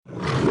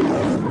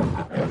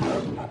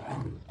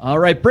All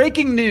right,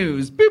 breaking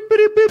news. Boop,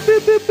 boop, boop, boop,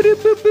 boop, boop,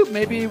 boop, boop.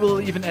 Maybe we'll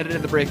even edit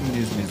in the breaking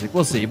news music.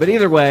 We'll see. But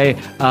either way,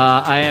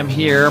 I am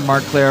here.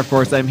 Mark Claire, of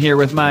course. I'm here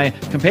with my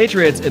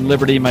compatriots in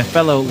Liberty, my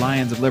fellow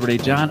Lions of Liberty,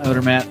 John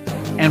Odermatt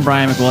and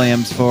Brian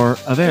McWilliams, for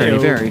a very,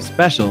 very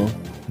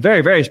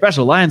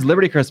special Lions of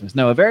Liberty Christmas.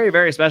 No, a very,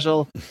 very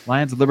special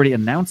Lions of Liberty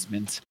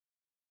announcement.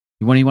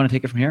 You want to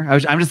take it from here?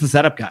 I'm just the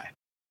setup guy.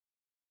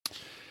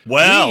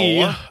 Well,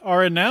 we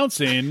are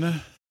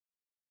announcing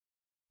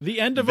the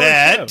end of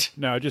that. Our show.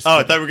 No, just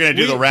I thought we were going to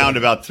do the round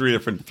about three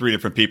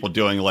different people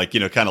doing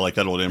kind of like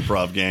that old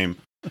improv game.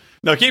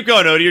 No, keep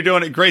going, Odie. You're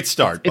doing a great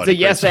start. It's a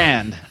yes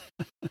and.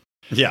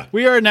 Yeah,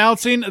 we are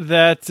announcing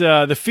that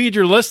the feed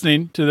you're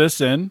listening to this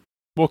in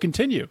will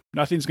continue.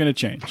 Nothing's going to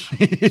change.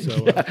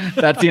 So,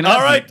 that's the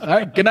announcement. All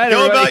right. Good night,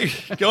 everybody.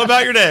 Go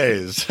about your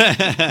days.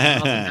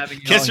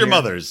 Kiss your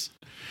mothers.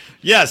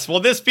 Yes, well,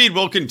 this feed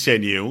will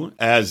continue,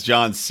 as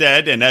John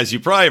said, and as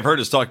you probably have heard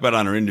us talk about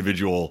on our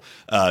individual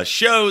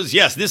shows.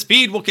 Yes, this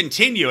feed will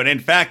continue, and in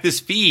fact, this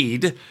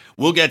feed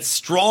will get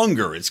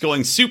stronger. It's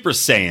going Super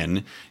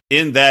Saiyan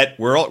in that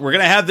we're going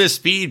to have this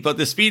feed, but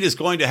this feed is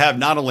going to have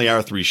not only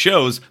our 3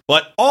 shows,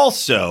 but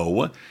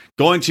also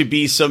going to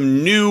be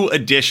some new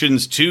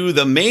additions to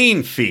the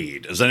main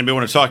feed. Does anybody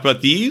want to talk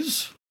about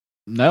these?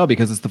 No,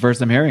 because it's the first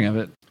I'm hearing of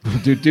it.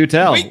 Do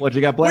tell. What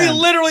you got planned?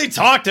 We literally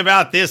talked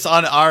about this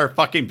on our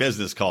fucking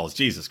business calls.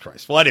 Jesus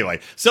Christ. Well, anyway,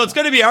 so it's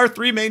going to be our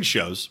 3 main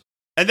shows.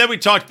 And then we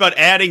talked about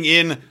adding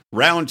in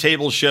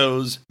roundtable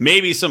shows,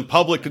 maybe some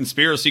public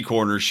conspiracy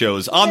corner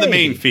shows on the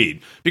main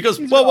feed.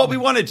 Because, what we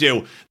want to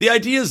do, the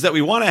idea is that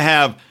we want to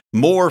have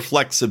more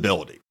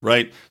flexibility,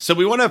 right? So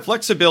we want to have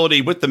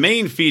flexibility with the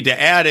main feed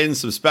to add in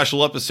some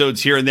special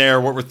episodes here and there.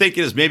 What we're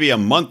thinking is maybe a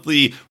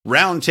monthly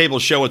roundtable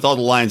show with all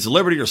the Lions of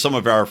Liberty or some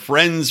of our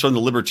friends from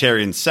the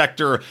libertarian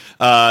sector.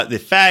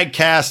 The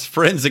FAGcast,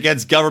 Friends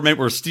Against Government,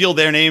 we'll steal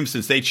their name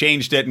since they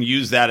changed it and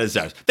use that as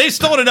ours. They've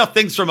stolen enough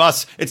things from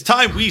us. It's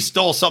time we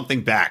stole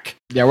something back.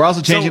 Yeah, we're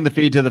also changing the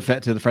feed to the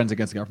Friends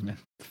Against Government.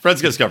 Friends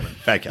Against Government,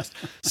 FAGcast.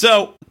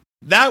 So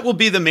that will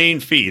be the main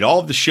feed. All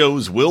of the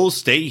shows will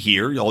stay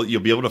here.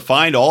 You'll be able to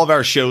find all of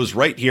our shows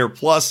right here,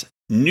 plus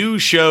new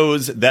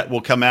shows that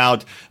will come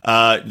out.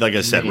 Like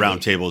I said,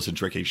 roundtables and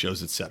drinking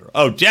shows, etc.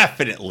 Oh,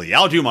 definitely.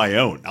 I'll do my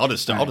own. I'll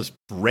just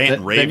rant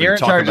and rave and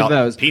talk about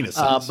those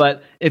penises.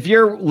 But if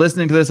you're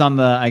listening to this on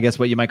the, I guess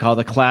what you might call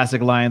the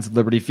classic Lions of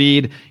Liberty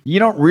feed, you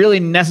don't really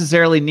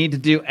necessarily need to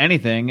do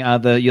anything.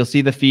 You'll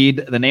see the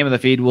feed. The name of the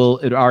feed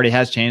it already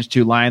has changed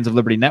to Lions of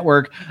Liberty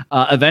Network.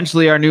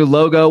 Eventually, our new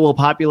logo will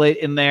populate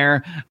in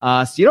there.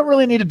 So you don't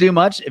really need to do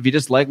much if you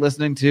just like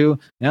listening to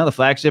the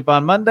flagship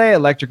on Monday,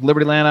 Electric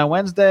Liberty Land on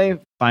Wednesday,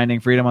 Finding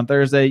Freedom on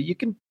Thursday.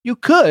 You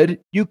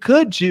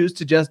could choose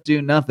to just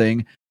do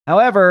nothing.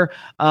 However,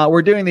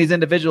 we're doing these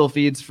individual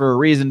feeds for a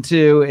reason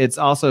too. It's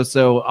also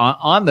so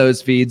on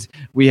those feeds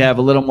we have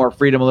a little more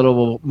freedom, a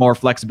little more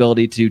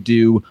flexibility to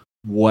do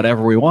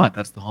whatever we want.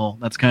 That's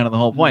kind of the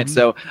whole point.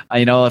 So,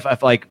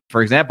 if like,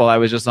 for example, I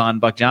was just on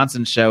Buck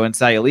Johnson's show in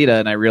Sayulita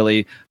and I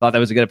really thought that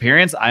was a good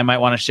appearance, I might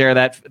want to share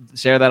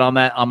that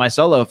on my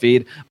solo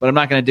feed, but I'm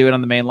not going to do it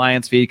on the main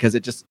Lions feed because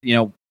it just,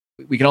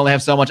 we can only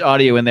have so much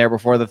audio in there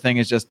before the thing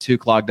is just too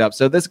clogged up.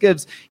 So this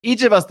gives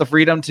each of us the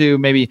freedom to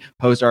maybe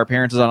post our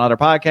appearances on other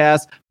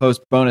podcasts,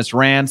 post bonus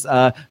rants,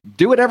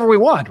 do whatever we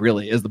want,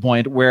 really, is the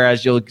point.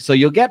 Whereas you'll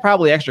get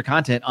probably extra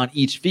content on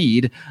each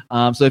feed.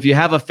 So if you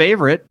have a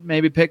favorite,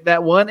 maybe pick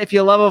that one. If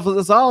you love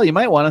us all, you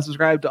might want to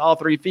subscribe to all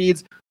 3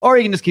 feeds, or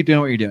you can just keep doing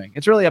what you're doing.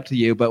 It's really up to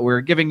you, but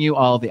we're giving you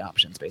all the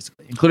options,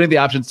 basically, including the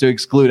options to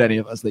exclude any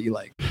of us that you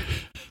like.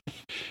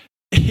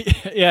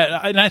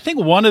 Yeah, and I think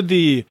one of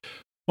the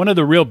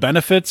real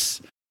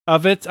benefits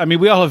of it, I mean,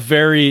 we all have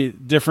very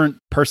different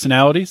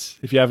personalities.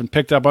 If you haven't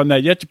picked up on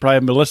that yet, you probably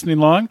haven't been listening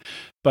long.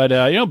 But,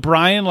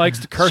 Brian likes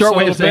to curse Short a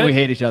way little of saying bit. we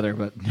hate each other,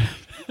 but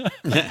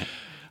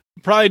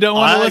probably don't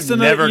want to listen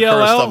to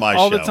ELL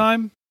all the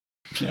time.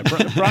 Yeah,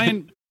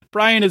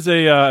 Brian is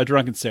a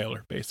drunken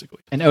sailor, basically.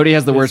 And Odie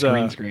has the worst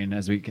green screen,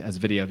 as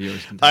video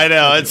viewers can tell. I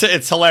know.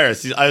 It's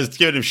hilarious. I was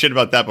giving him shit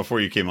about that before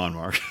you came on,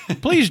 Mark.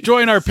 Please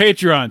join our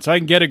Patreon so I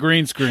can get a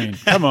green screen.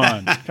 Come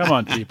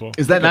on, people.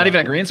 Is that not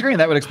even a green screen?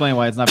 That would explain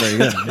why it's not very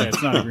good. Yeah,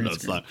 it's not a green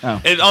screen. It's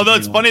not. Although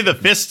it's funny, the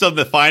fists of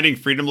the Finding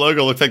Freedom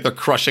logo look like they're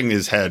crushing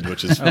his head,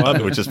 which is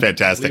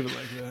fantastic.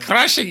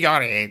 Crushing your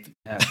head.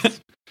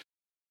 Yes.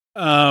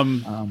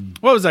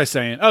 What was I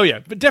saying? Oh yeah,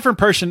 but different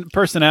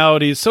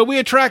personalities. So we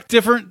attract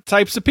different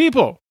types of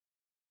people.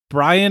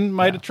 Brian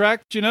might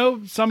attract,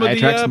 some of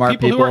the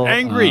people who are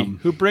angry,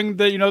 who bring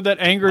that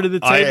anger to the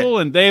table,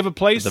 and they have a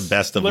place. The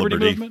best of Liberty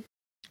liberty. Movement.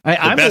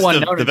 I'm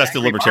the best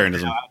of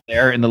libertarianism out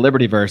there in the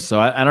Libertyverse. So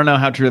I don't know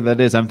how true that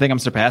is. I think I'm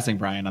surpassing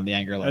Brian on the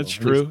anger level. That's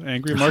true.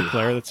 Angry Mark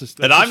Claire.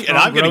 And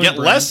I'm going to get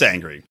less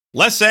angry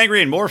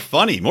and more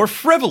funny, more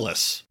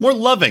frivolous, more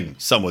loving.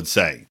 Some would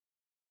say.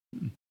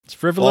 It's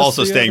frivolous.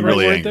 Also staying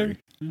really angry.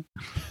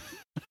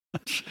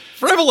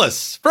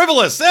 Frivolous.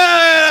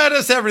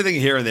 Just everything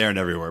here and there and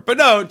everywhere. But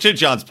no, to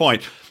John's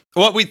point,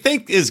 what we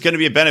think is going to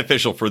be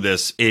beneficial for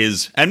this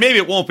is, and maybe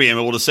it won't be,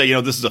 and we'll just say,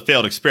 this is a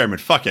failed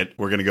experiment. Fuck it.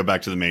 We're going to go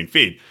back to the main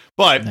feed.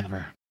 But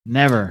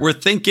never. We're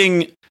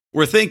thinking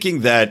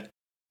that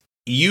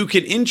you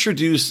can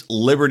introduce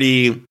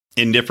liberty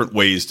in different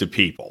ways to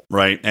people,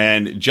 right?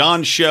 And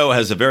John's show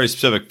has a very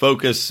specific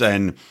focus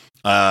and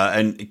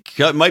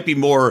it might be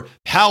more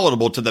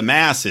palatable to the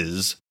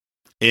masses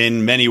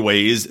in many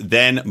ways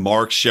than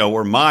Mark's show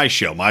or my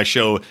show. My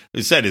show, as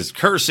I said, is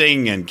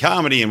cursing and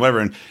comedy and whatever,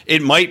 and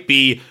it might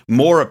be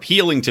more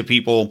appealing to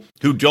people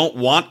who don't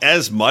want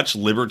as much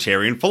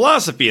libertarian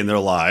philosophy in their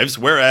lives,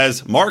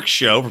 whereas Mark's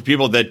show, for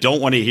people that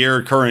don't want to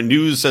hear current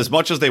news as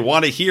much as they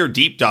want to hear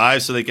deep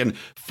dives so they can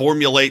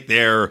formulate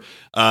their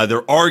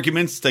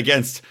arguments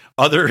against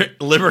other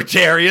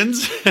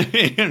libertarians.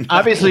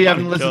 Obviously, you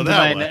haven't listened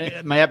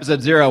to my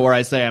episode 0 where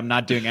I say I'm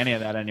not doing any of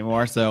that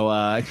anymore. So,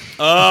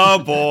 oh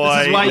boy,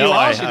 this is why you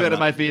all should go to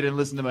my feed and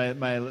listen to my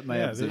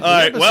episode. All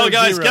right, well,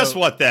 guys, guess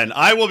what? Then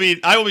I will be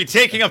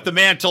taking up the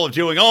mantle of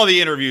doing all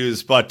the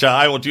interviews, but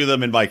I will do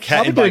them in my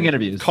I'll be doing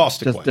interviews,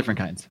 caustic just different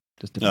kinds.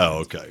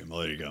 Okay.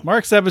 Well, there you go.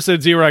 Mark's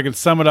episode 0. I can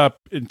sum it up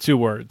in 2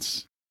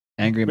 words.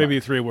 Angry, maybe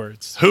Mark. 3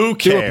 words. Who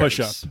cares? Do a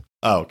push-up.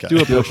 Oh, okay.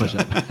 Do a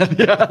push-up.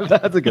 Yeah,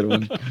 that's a good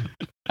one.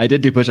 I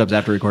did do push-ups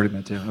after recording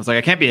that too. I was like,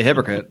 I can't be a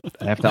hypocrite.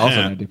 I have to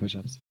also do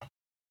push-ups.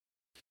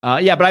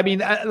 But I mean,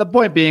 the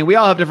point being, we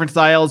all have different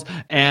styles,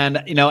 and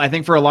I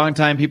think for a long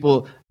time,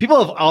 people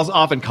have also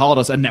often called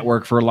us a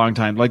network for a long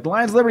time, like the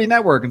Lions Liberty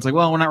Network. And it's like,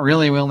 well, we're not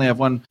really. We only have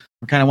one.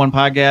 We're kind of one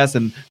podcast,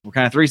 and we're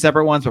kind of 3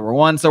 separate ones, but we're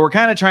one. So we're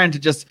kind of trying to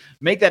just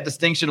make that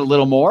distinction a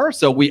little more.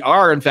 So we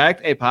are, in fact,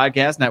 a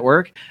podcast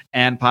network,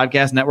 and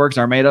podcast networks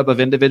are made up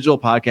of individual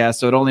podcasts.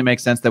 So it only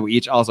makes sense that we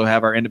each also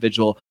have our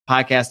individual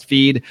podcast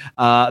feed,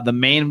 the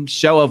main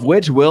show of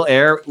which will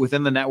air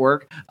within the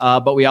network.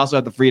 But we also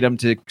have the freedom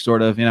to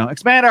sort of,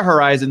 expand our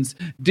horizons,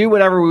 do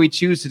whatever we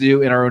choose to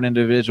do in our own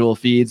individual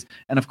feeds.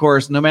 And of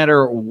course, no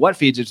matter what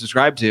feeds you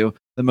subscribe to,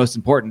 the most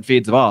important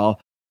feeds of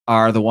all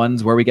are the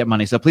ones where we get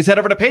money. So please head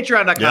over to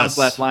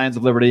patreon.com/Lions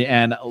of Liberty,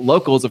 and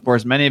locals. Of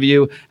course, many of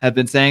you have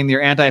been saying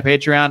you're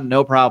anti-Patreon.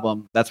 No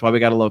problem. That's why we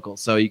got a local.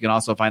 So you can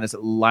also find us at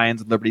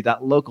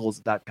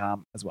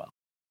lionsofliberty.locals.com as well.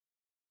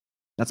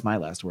 That's my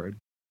last word.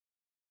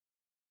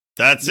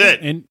 That's it.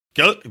 And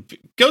go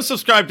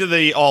subscribe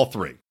to all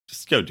 3.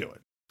 Just go do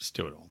it. Just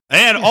do it all.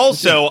 And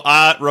also,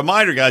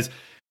 reminder, guys,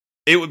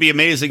 it would be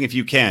amazing if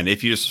you can.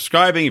 If you're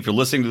subscribing, if you're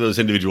listening to those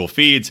individual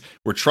feeds,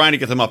 we're trying to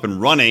get them up and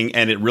running,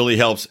 and it really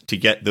helps to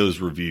get those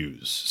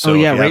reviews. So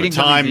ratings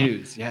and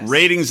reviews. Yes.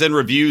 Ratings and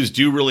reviews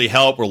do really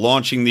help. We're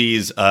launching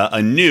these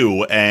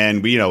anew,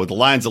 and the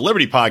Lions of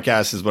Liberty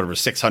podcast is whatever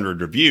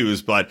 600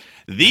 reviews, but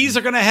these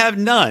are going to have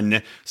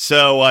none.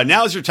 So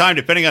now's your time,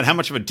 depending on how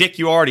much of a dick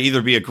you are, to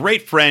either be a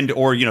great friend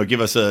or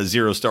give us a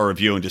 0-star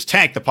review and just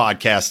tank the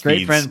podcast.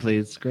 Great friend,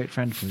 please.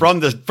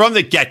 From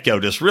the get-go,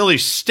 just really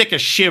stick a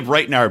shiv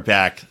right in our back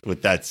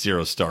with that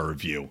 0-star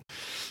review.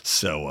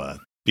 So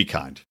be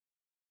kind.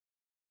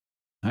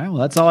 All right,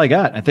 well, that's all I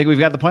got. I think we've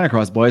got the point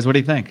across, boys. What do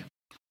you think?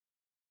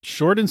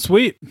 Short and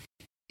sweet.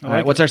 All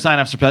right, what's our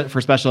sign-up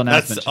for special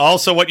announcement? That's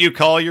also what you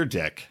call your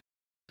dick.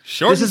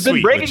 Short and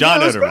sweet with John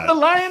Odermatt. This has been Breaking News from the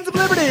Lions of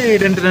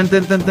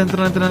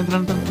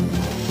Liberty.